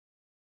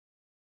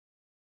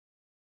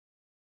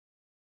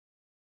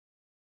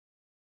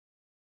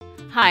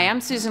Hi,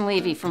 I'm Susan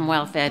Levy from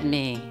Well Fed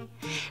Me.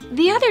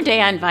 The other day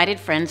I invited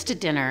friends to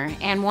dinner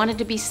and wanted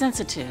to be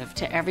sensitive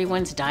to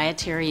everyone's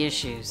dietary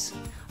issues.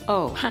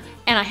 Oh,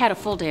 and I had a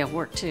full day of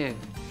work too.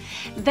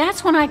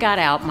 That's when I got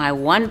out my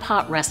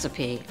one-pot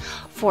recipe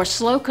for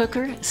slow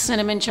cooker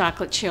cinnamon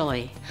chocolate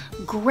chili.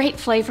 Great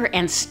flavor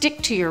and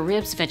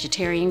stick-to-your-ribs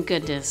vegetarian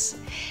goodness.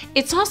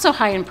 It's also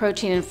high in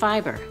protein and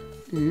fiber.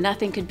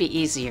 Nothing could be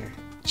easier.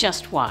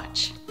 Just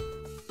watch.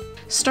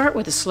 Start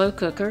with a slow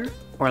cooker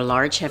or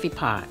large heavy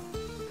pot.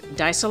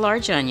 Dice a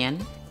large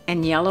onion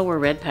and yellow or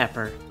red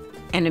pepper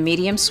and a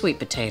medium sweet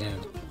potato.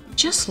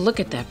 Just look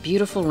at that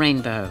beautiful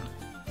rainbow.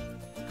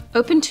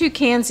 Open 2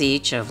 cans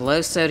each of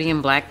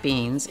low-sodium black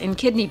beans and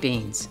kidney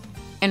beans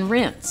and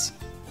rinse.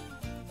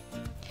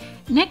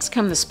 Next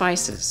come the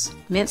spices: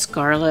 minced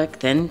garlic,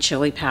 then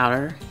chili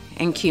powder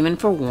and cumin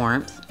for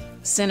warmth,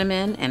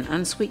 cinnamon and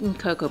unsweetened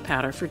cocoa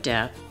powder for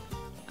depth,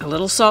 a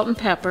little salt and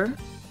pepper,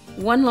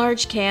 1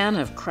 large can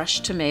of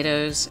crushed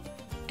tomatoes,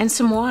 and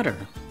some water.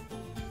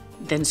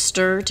 Then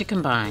stir to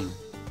combine.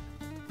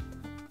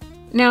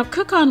 Now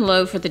cook on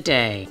low for the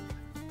day.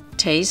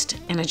 Taste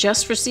and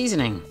adjust for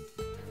seasoning.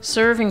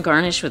 Serve and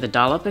garnish with a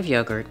dollop of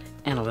yogurt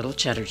and a little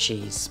cheddar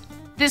cheese.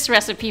 This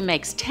recipe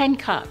makes 10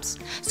 cups,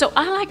 so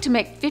I like to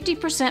make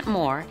 50%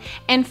 more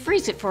and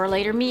freeze it for a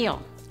later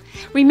meal.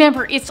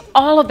 Remember, it's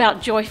all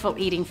about joyful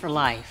eating for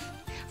life.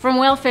 From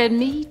Well Fed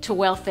Me to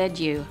Well Fed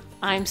You,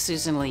 I'm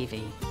Susan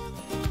Levy.